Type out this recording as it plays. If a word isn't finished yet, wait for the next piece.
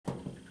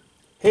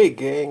Hey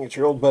gang, it's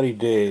your old buddy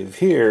Dave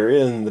here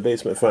in the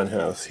Basement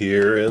Funhouse,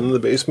 here in the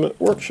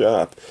Basement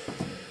Workshop.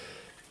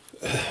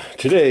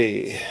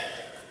 Today,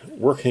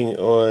 working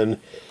on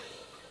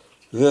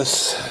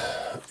this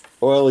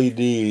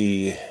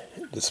OLED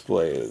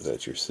display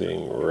that you're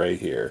seeing right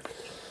here.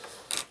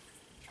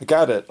 I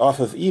got it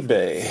off of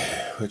eBay,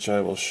 which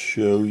I will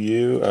show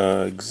you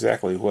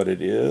exactly what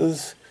it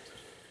is.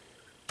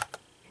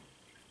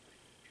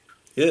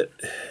 It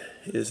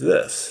is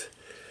this.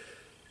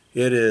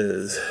 It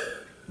is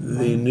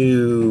the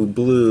new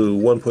blue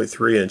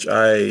 1.3-inch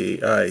IIC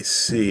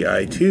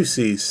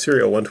I2C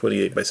serial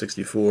 128 by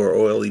 64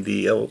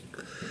 OLED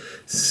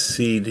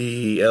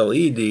LCD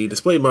LED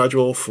display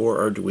module for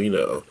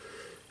Arduino,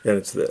 and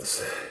it's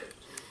this.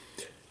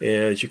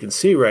 And as you can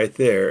see right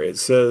there, it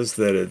says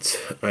that it's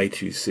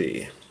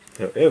I2C.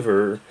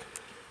 However,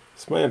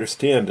 it's my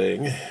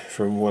understanding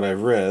from what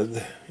I've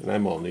read, and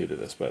I'm all new to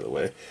this by the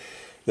way,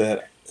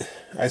 that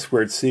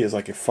I2C is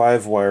like a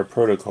 5-wire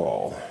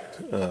protocol.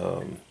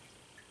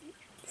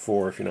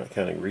 Four if you're not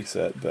counting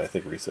reset, but I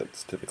think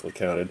reset's typically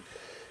counted.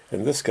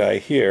 And this guy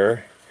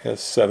here has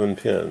 7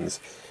 pins.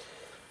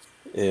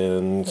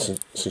 And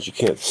since you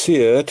can't see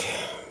it,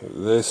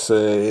 they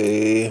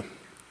say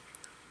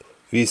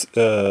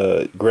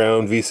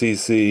ground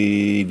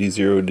VCC,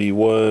 D0,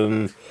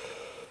 D1,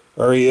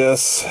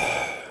 RES,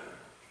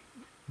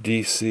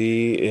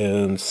 DC,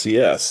 and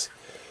CS.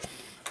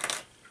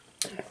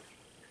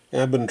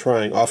 And I've been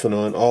trying off and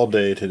on all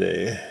day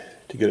today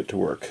to get it to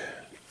work.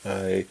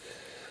 I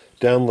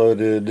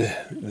downloaded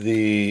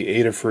the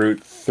Adafruit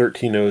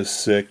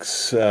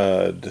 1306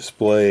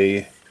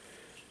 display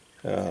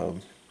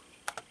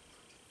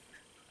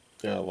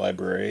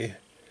library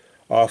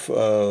off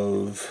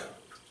of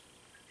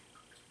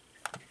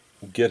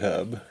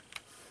GitHub,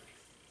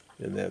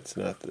 and that's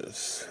not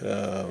this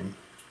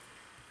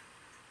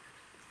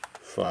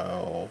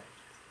file.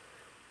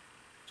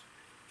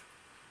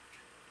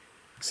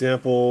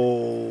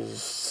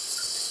 Examples.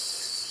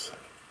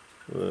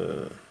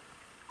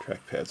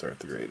 Trackpads aren't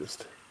the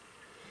greatest.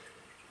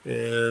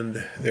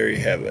 And there you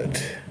have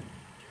it.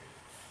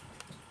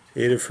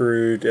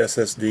 Adafruit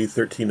SSD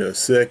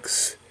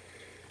 1306.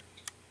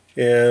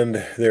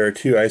 And there are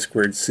 2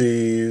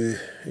 I2C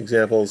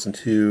examples and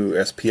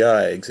 2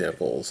 SPI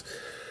examples.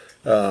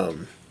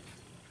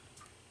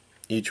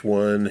 Each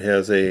one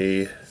has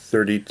a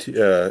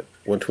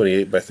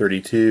 128 by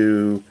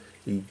 32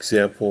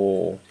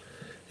 example,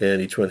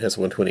 and each one has a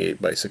 128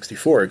 by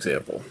 64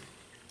 example.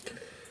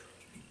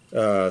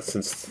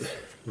 Since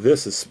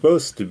this is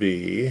supposed to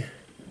be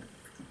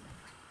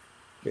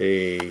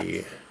a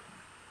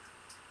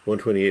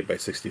 128 by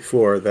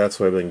 64, that's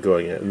what I've been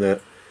going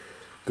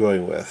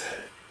with.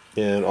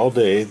 And all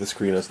day the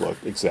screen has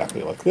looked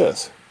exactly like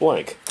this,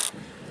 blank.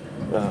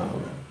 I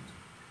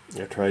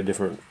tried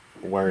different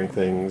wiring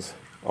things.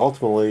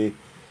 Ultimately,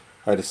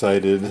 I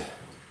decided,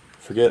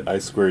 forget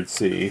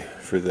I2C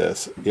for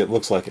this. It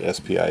looks like an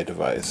SPI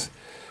device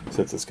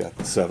since it's got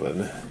the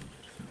 7.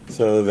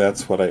 So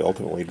that's what I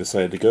ultimately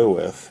decided to go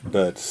with.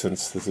 But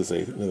since this is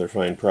another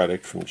fine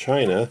product from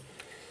China,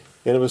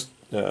 and it was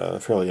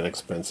fairly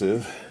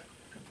inexpensive,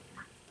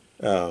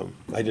 I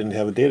didn't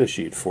have a data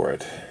sheet for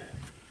it.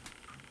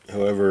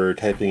 However,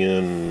 typing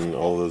in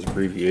all those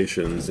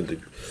abbreviations into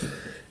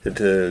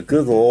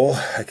Google,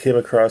 I came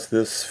across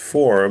this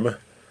forum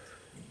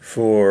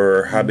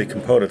for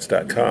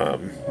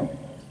hobbycomponents.com,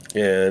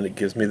 and it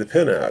gives me the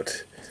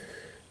pinout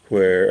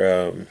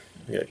where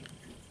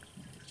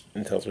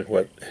and tells me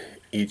what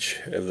each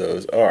of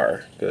those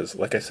are, because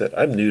like I said,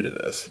 I'm new to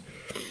this.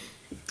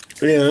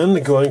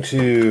 And going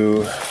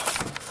to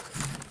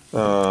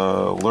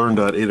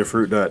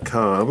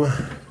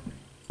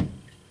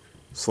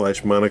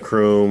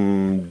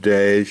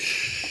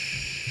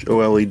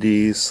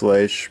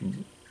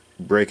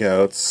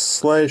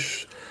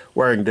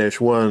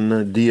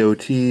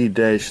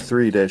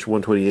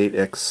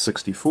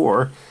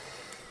DOT-3-128x64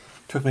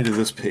 took me to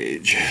this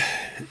page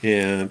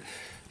and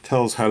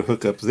tells how to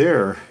hook up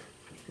their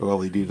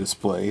OLED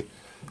display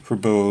for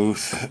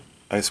both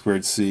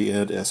I2C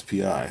and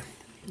SPI.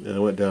 And I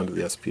went down to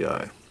the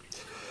SPI.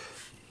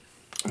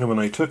 And when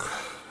I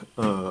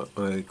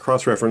I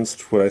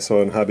cross-referenced what I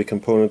saw in Hobby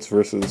Components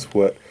versus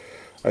what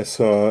I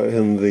saw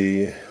in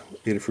the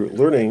Adafruit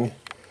Learning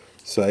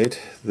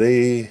site,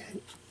 they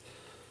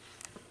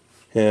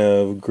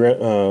have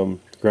ground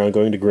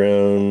going to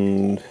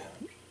ground,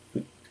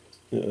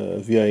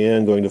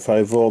 VIN going to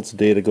 5 volts,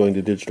 data going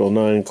to digital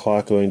 9,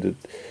 clock going to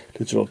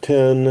digital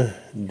 10,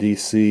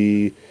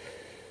 DC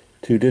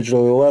to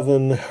digital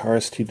 11,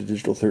 RST to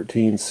digital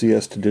 13,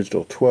 CS to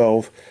digital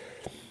 12.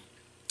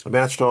 I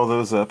matched all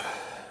those up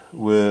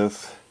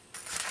with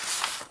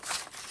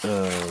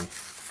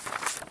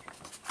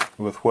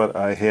what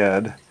I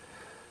had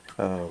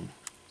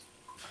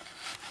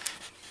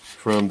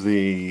from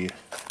the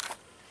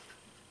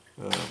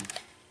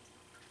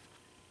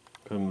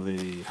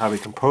Hobby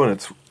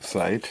Components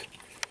site,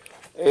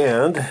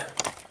 and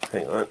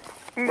hang on,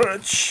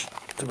 much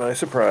to my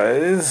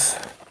surprise,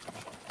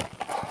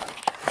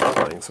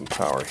 applying some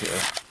power here.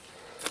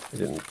 I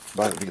didn't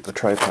bother to get the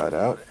tripod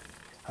out.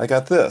 I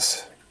got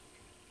this.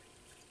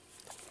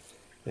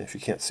 And if you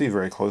can't see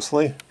very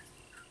closely,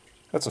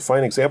 that's a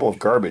fine example of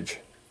garbage.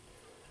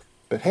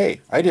 But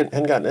hey, I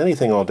hadn't gotten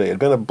anything all day. It had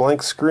been a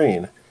blank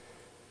screen.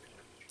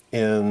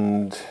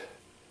 And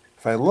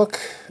if I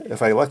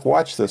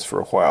watch this for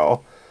a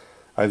while,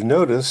 I've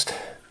noticed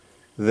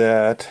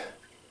that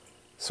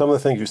some of the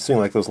things you're seeing,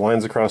 like those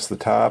lines across the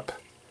top,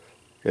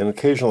 and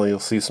occasionally you'll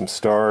see some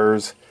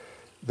stars,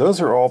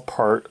 those are all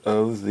part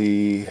of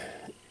the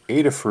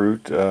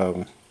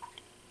Adafruit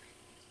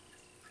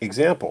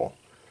example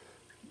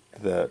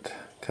that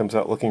comes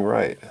out looking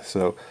right.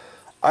 So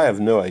I have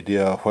no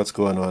idea what's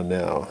going on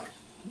now.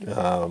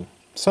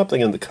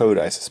 Something in the code,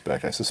 I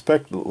suspect. I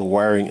suspect that the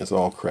wiring is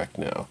all correct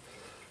now.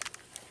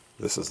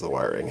 This is the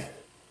wiring.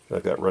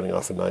 I've got running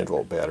off a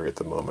 9-volt battery at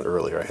the moment.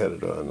 Earlier I had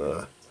it on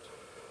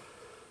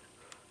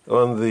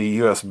the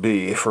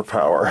USB for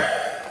power,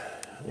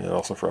 and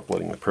also for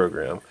uploading the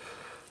program.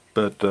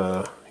 But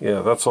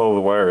yeah, that's all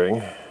the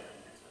wiring,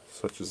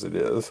 such as it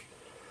is.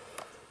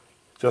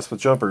 Just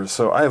with jumpers,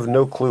 so I have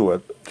no clue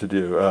what to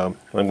do. I'm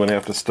going to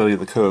have to study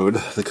the code.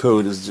 The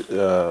code is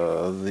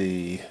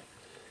the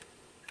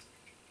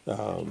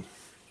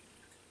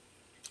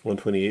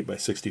 128 by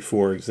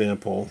 64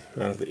 example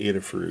out of the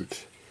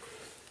Adafruit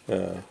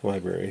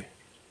library.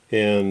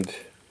 And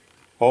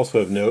also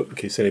of note, in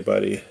case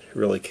anybody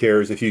really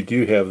cares, if you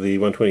do have the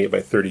 128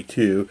 by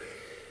 32,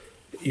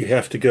 you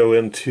have to go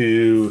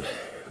into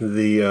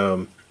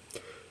the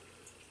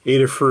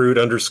Adafruit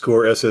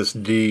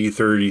 _SSD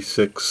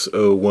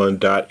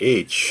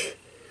 3601.h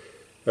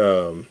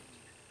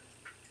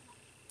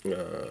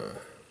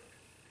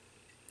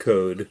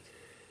code,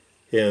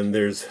 and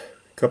there's a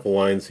couple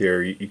lines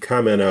here. You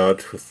comment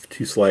out with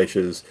 2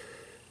 slashes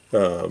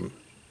the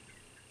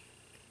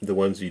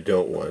ones you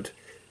don't want,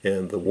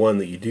 and the one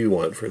that you do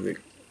want for the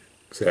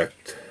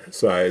exact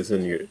size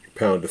and your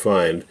pound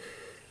defined,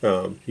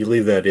 you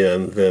leave that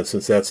in. Then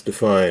since that's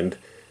defined,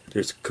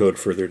 there's code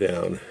further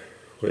down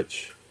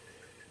which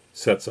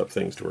sets up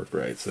things to work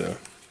right. So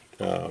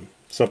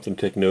something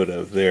to take note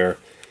of there.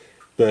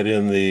 But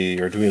in the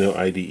Arduino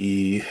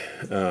IDE,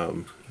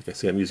 like I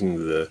say, I'm using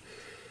the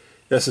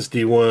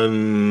SSD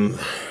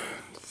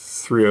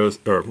 130 or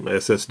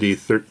SSD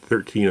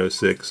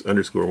 1306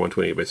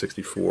 _128 by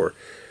 64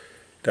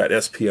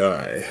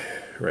 .SPI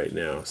right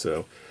now.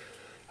 So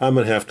I'm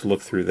going to have to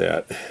look through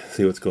that,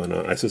 see what's going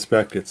on. I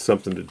suspect it's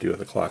something to do with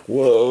the clock.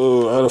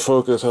 Whoa, out of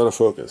focus, out of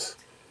focus.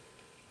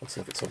 Let's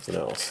look at something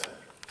else.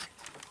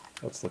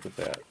 Let's look at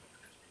that.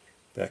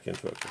 Back in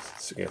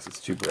focus. I guess it's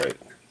too bright.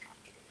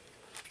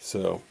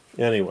 So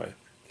anyway,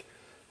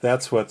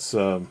 that's what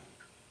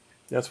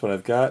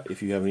I've got.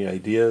 If you have any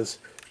ideas,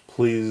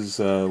 please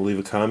leave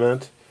a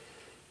comment.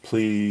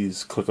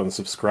 Please click on the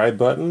subscribe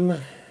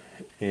button,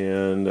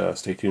 and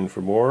stay tuned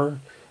for more.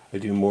 I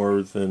do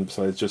more than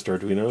besides just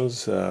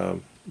Arduinos.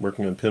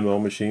 Working on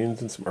pinball machines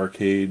and some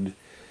arcade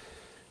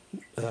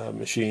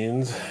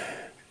machines.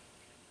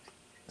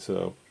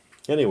 So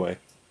anyway,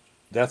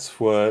 that's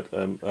what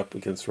I'm up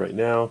against right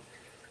now,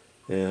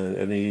 and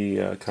any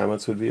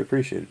comments would be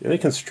appreciated. Any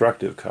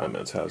constructive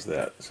comments, how's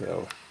that?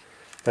 So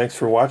thanks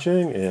for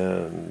watching,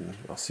 and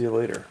I'll see you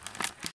later.